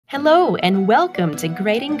Hello, and welcome to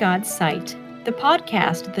Great in God's Sight, the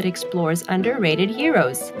podcast that explores underrated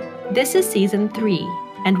heroes. This is Season 3,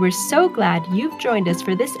 and we're so glad you've joined us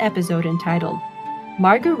for this episode entitled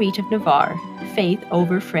Marguerite of Navarre, Faith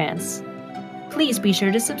over France. Please be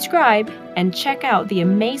sure to subscribe and check out the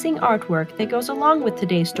amazing artwork that goes along with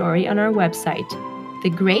today's story on our website,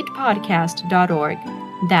 thegreatpodcast.org.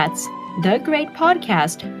 That's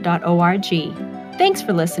thegreatpodcast.org. Thanks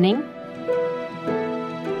for listening.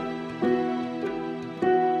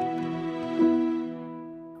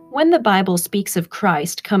 When the Bible speaks of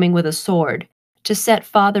Christ coming with a sword, to set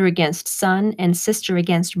father against son and sister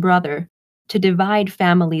against brother, to divide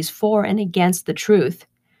families for and against the truth,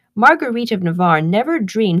 Marguerite of Navarre never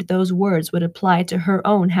dreamed those words would apply to her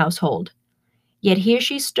own household. Yet here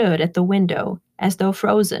she stood at the window, as though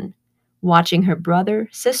frozen, watching her brother,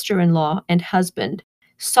 sister-in-law, and husband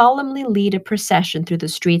solemnly lead a procession through the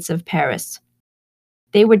streets of Paris.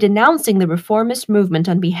 They were denouncing the reformist movement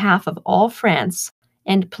on behalf of all France,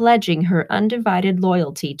 and pledging her undivided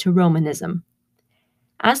loyalty to Romanism.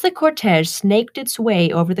 As the cortege snaked its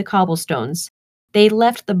way over the cobblestones, they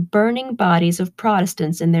left the burning bodies of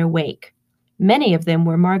Protestants in their wake. Many of them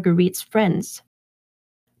were Marguerite's friends.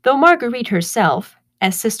 Though Marguerite herself,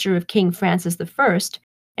 as sister of King Francis I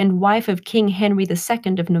and wife of King Henry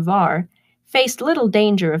II of Navarre, faced little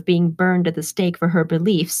danger of being burned at the stake for her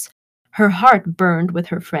beliefs, her heart burned with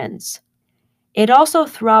her friends. It also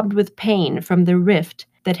throbbed with pain from the rift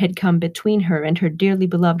that had come between her and her dearly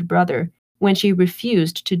beloved brother when she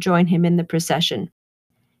refused to join him in the procession.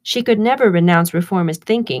 She could never renounce reformist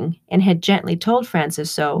thinking and had gently told Francis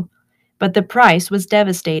so, but the price was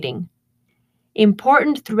devastating.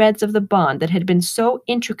 Important threads of the bond that had been so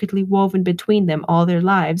intricately woven between them all their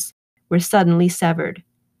lives were suddenly severed.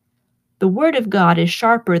 The word of God is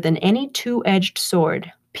sharper than any two-edged sword,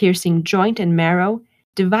 piercing joint and marrow,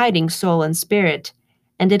 dividing soul and spirit,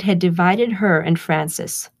 and it had divided her and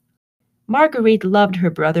Francis. Marguerite loved her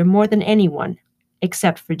brother more than anyone,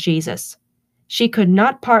 except for Jesus. She could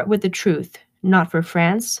not part with the truth, not for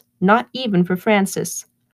France, not even for Francis.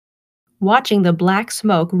 Watching the black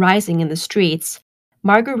smoke rising in the streets,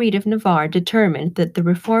 Marguerite of Navarre determined that the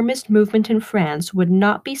reformist movement in France would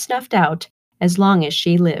not be snuffed out as long as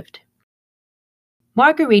she lived.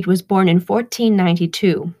 Marguerite was born in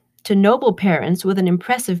 1492, to noble parents with an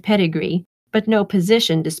impressive pedigree, but no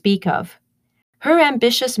position to speak of. Her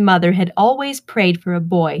ambitious mother had always prayed for a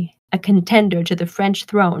boy, a contender to the French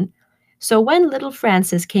throne, so when little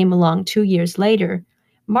Francis came along 2 years later,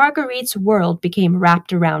 Marguerite's world became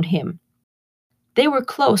wrapped around him. They were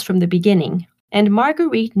close from the beginning, and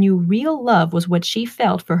Marguerite knew real love was what she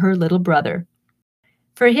felt for her little brother.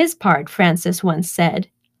 For his part, Francis once said,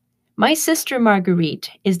 "My sister Marguerite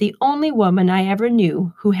is the only woman I ever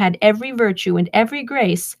knew who had every virtue and every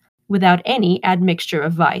grace without any admixture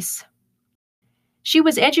of vice." She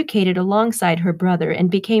was educated alongside her brother and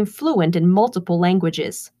became fluent in multiple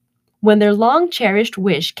languages. When their long-cherished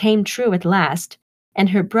wish came true at last, and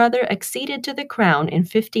her brother acceded to the crown in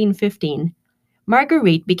 1515,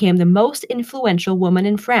 Marguerite became the most influential woman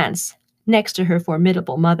in France, next to her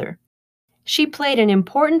formidable mother. She played an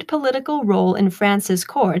important political role in France's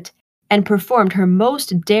court and performed her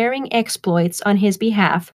most daring exploits on his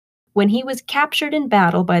behalf when he was captured in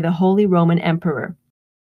battle by the Holy Roman Emperor.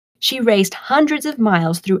 She raced hundreds of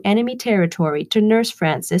miles through enemy territory to nurse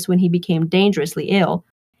Francis when he became dangerously ill,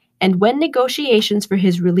 and when negotiations for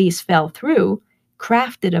his release fell through,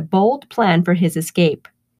 crafted a bold plan for his escape.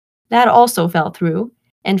 That also fell through,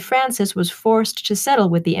 and Francis was forced to settle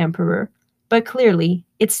with the emperor, but clearly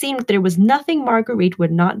it seemed there was nothing Marguerite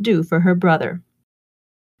would not do for her brother.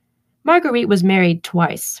 Marguerite was married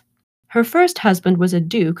twice. Her first husband was a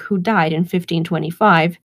duke who died in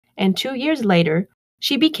 1525, and 2 years later,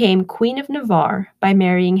 she became Queen of Navarre by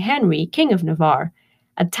marrying Henry, King of Navarre,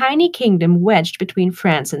 a tiny kingdom wedged between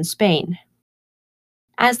France and Spain.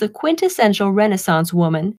 As the quintessential Renaissance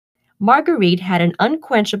woman, Marguerite had an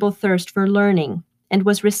unquenchable thirst for learning and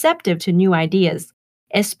was receptive to new ideas,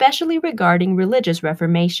 especially regarding religious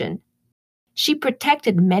reformation. She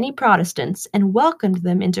protected many Protestants and welcomed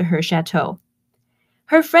them into her chateau.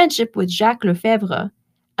 Her friendship with Jacques Lefebvre,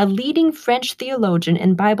 a leading French theologian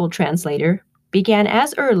and Bible translator, began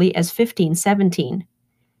as early as 1517.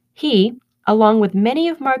 He, along with many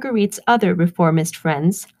of Marguerite's other reformist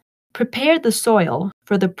friends, prepared the soil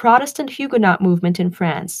for the Protestant Huguenot movement in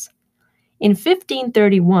France. In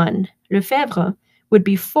 1531, Lefebvre would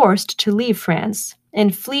be forced to leave France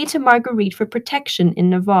and flee to Marguerite for protection in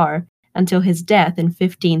Navarre until his death in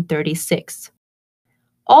 1536.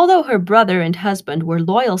 Although her brother and husband were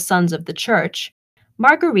loyal sons of the Church,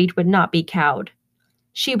 Marguerite would not be cowed.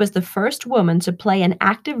 She was the first woman to play an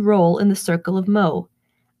active role in the Circle of Meaux,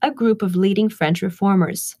 a group of leading French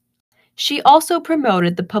reformers. She also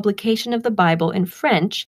promoted the publication of the Bible in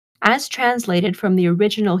French as translated from the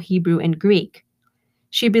original Hebrew and Greek.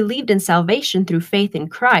 She believed in salvation through faith in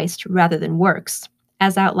Christ rather than works,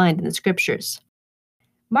 as outlined in the Scriptures.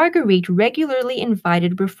 Marguerite regularly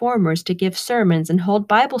invited reformers to give sermons and hold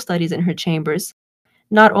Bible studies in her chambers,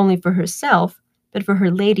 not only for herself, but for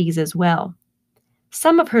her ladies as well.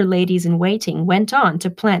 Some of her ladies-in-waiting went on to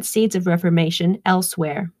plant seeds of Reformation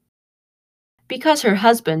elsewhere. Because her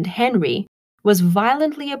husband, Henry, was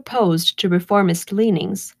violently opposed to reformist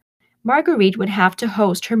leanings, Marguerite would have to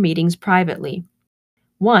host her meetings privately.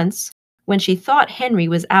 Once, when she thought Henry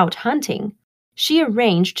was out hunting, she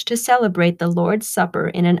arranged to celebrate the Lord's Supper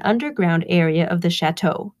in an underground area of the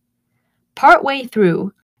chateau. Partway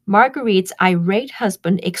through, Marguerite's irate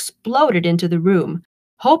husband exploded into the room,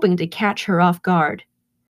 hoping to catch her off guard.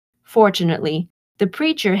 Fortunately, the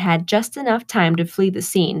preacher had just enough time to flee the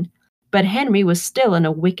scene, but Henry was still in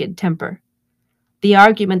a wicked temper. The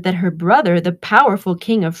argument that her brother, the powerful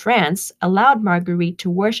King of France, allowed Marguerite to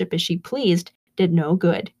worship as she pleased did no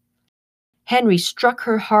good. Henry struck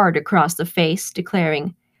her hard across the face,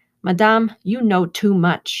 declaring, "Madame, you know too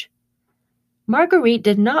much." Marguerite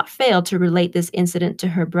did not fail to relate this incident to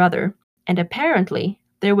her brother, and apparently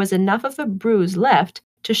there was enough of a bruise left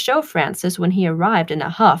to show Francis when he arrived in a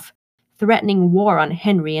huff, threatening war on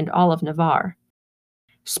Henry and all of Navarre.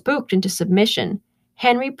 Spooked into submission,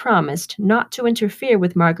 Henry promised not to interfere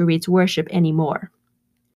with Marguerite's worship anymore.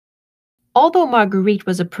 Although Marguerite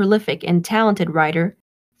was a prolific and talented writer,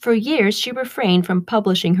 for years she refrained from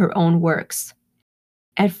publishing her own works.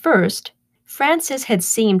 At first, Francis had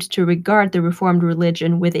seemed to regard the Reformed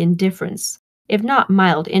religion with indifference, if not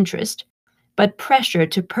mild interest, but pressure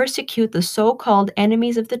to persecute the so-called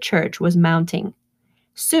enemies of the Church was mounting.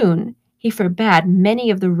 Soon, he forbade many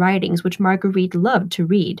of the writings which Marguerite loved to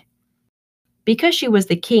read. Because she was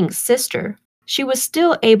the king's sister, she was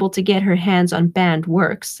still able to get her hands on banned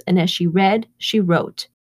works, and as she read, she wrote.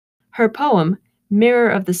 Her poem, Mirror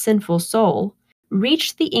of the Sinful Soul,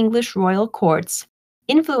 reached the English royal courts,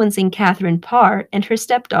 influencing Catherine Parr and her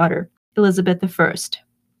stepdaughter, Elizabeth I.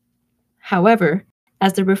 However,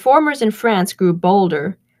 as the reformers in France grew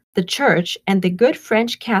bolder, the Church and the good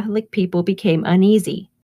French Catholic people became uneasy.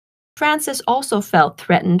 Francis also felt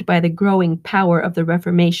threatened by the growing power of the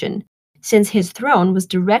Reformation, since his throne was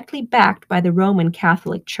directly backed by the Roman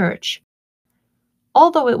Catholic Church.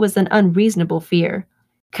 Although it was an unreasonable fear,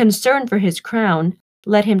 concern for his crown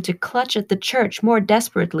led him to clutch at the Church more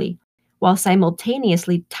desperately, while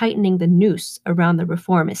simultaneously tightening the noose around the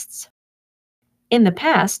reformists. In the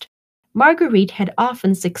past, Marguerite had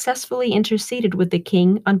often successfully interceded with the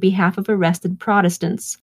king on behalf of arrested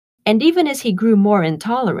Protestants, and even as he grew more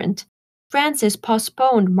intolerant, Francis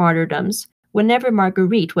postponed martyrdoms whenever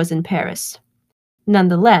Marguerite was in Paris.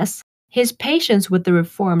 Nonetheless, his patience with the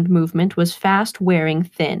Reformed movement was fast wearing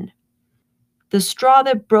thin. The straw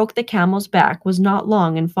that broke the camel's back was not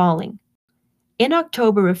long in falling. In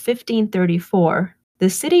October of 1534, the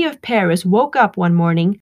city of Paris woke up one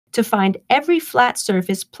morning to find every flat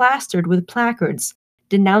surface plastered with placards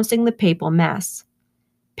denouncing the papal mass.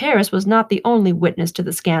 Paris was not the only witness to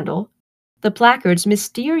the scandal. The placards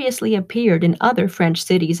mysteriously appeared in other French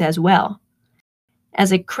cities as well.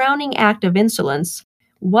 As a crowning act of insolence,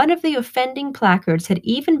 one of the offending placards had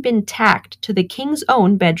even been tacked to the king's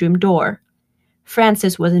own bedroom door.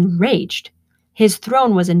 Francis was enraged. His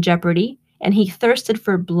throne was in jeopardy, and he thirsted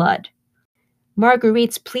for blood.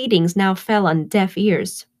 Marguerite's pleadings now fell on deaf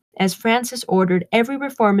ears, as Francis ordered every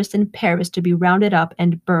reformist in Paris to be rounded up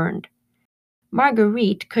and burned.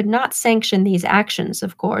 Marguerite could not sanction these actions,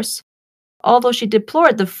 of course, although she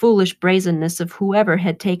deplored the foolish brazenness of whoever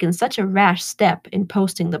had taken such a rash step in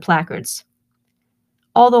posting the placards.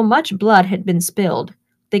 Although much blood had been spilled,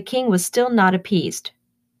 the king was still not appeased.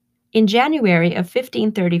 In January of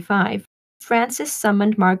 1535, Francis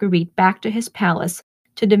summoned Marguerite back to his palace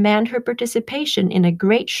to demand her participation in a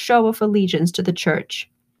great show of allegiance to the Church.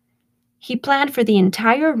 He planned for the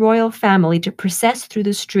entire royal family to process through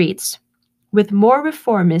the streets, with more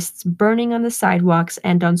reformists burning on the sidewalks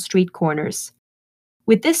and on street corners.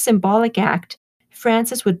 With this symbolic act,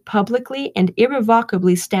 Francis would publicly and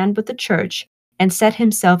irrevocably stand with the Church and set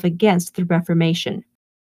himself against the Reformation.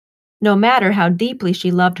 No matter how deeply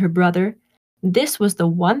she loved her brother, this was the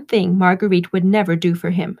one thing Marguerite would never do for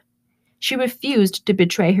him. She refused to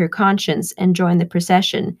betray her conscience and join the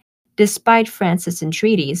procession, despite Francis'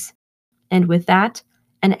 entreaties, and with that,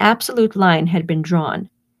 an absolute line had been drawn.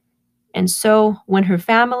 And so, when her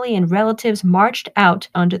family and relatives marched out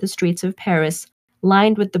onto the streets of Paris,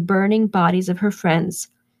 lined with the burning bodies of her friends,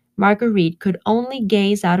 Marguerite could only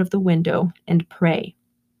gaze out of the window and pray.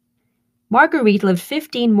 Marguerite lived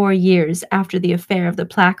 15 more years after the affair of the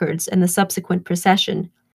placards and the subsequent procession,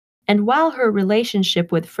 and while her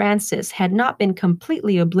relationship with Francis had not been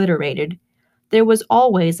completely obliterated, there was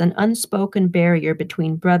always an unspoken barrier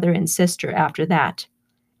between brother and sister after that.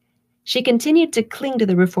 She continued to cling to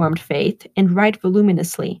the Reformed faith and write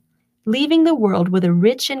voluminously, leaving the world with a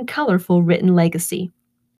rich and colorful written legacy.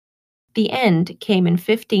 The end came in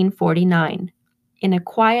 1549, in a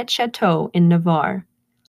quiet chateau in Navarre.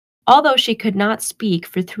 Although she could not speak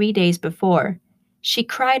for 3 days before, she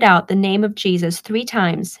cried out the name of Jesus 3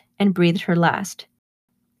 times and breathed her last.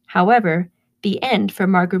 However, the end for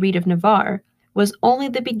Marguerite of Navarre was only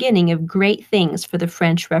the beginning of great things for the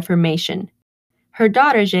French Reformation. Her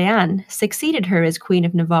daughter Jeanne succeeded her as Queen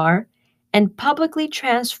of Navarre and publicly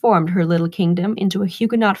transformed her little kingdom into a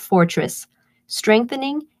Huguenot fortress,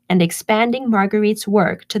 strengthening and expanding Marguerite's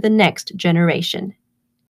work to the next generation.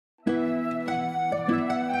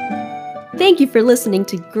 Thank you for listening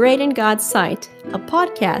to Great in God's Sight, a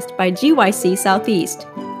podcast by GYC Southeast.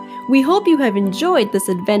 We hope you have enjoyed this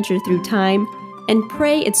adventure through time and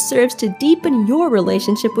pray it serves to deepen your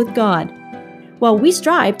relationship with God. While we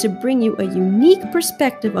strive to bring you a unique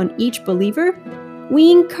perspective on each believer, we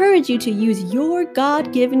encourage you to use your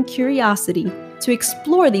God-given curiosity to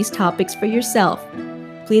explore these topics for yourself.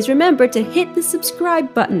 Please remember to hit the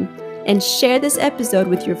subscribe button and share this episode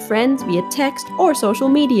with your friends via text or social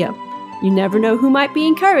media. You never know who might be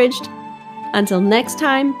encouraged. Until next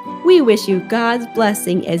time, we wish you God's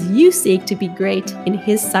blessing as you seek to be great in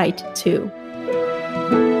His sight too.